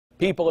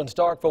People in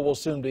Starkville will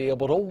soon be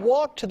able to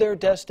walk to their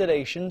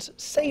destinations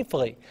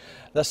safely.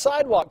 The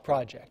sidewalk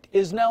project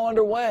is now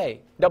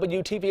underway.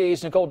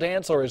 WTVA's Nicole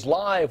Dantzler is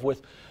live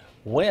with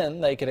when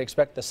they can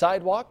expect the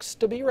sidewalks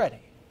to be ready.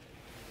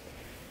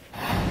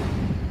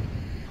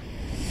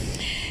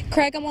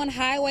 Craig, I'm on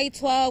Highway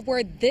 12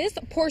 where this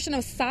portion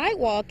of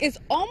sidewalk is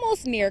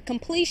almost near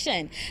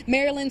completion.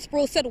 Mayor Lynn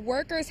Spruill said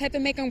workers have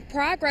been making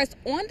progress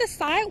on the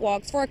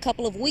sidewalks for a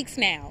couple of weeks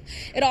now.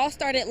 It all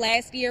started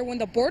last year when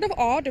the Board of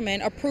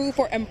Aldermen approved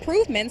for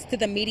improvements to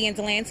the medians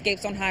and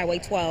landscapes on Highway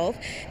 12.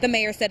 The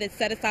mayor said it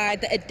set aside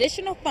the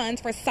additional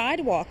funds for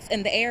sidewalks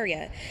in the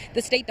area.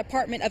 The State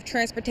Department of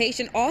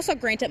Transportation also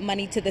granted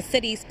money to the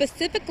city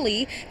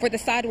specifically for the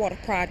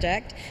sidewalk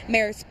project.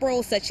 Mayor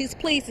Spruill said she's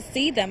pleased to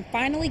see them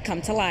finally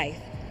come to life.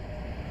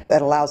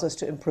 That allows us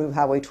to improve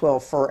Highway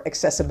 12 for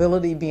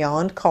accessibility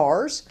beyond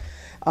cars.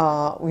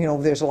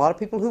 There's a lot of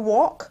people who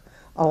walk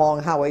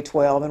along Highway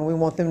 12, and we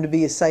want them to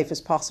be as safe as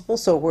possible.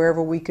 So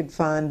wherever we could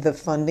find the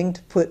funding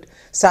to put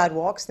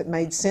sidewalks that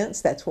made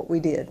sense, that's what we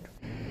did.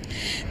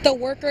 The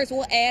workers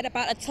will add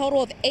about a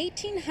total of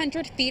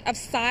 1,800 feet of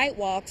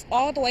sidewalks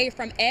all the way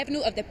from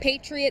Avenue of the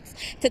Patriots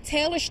to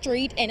Taylor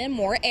Street and in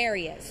more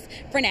areas.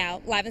 For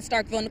now, live in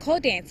Starkville,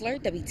 Nicole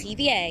Dantzler,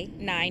 WTVA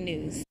 9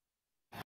 News.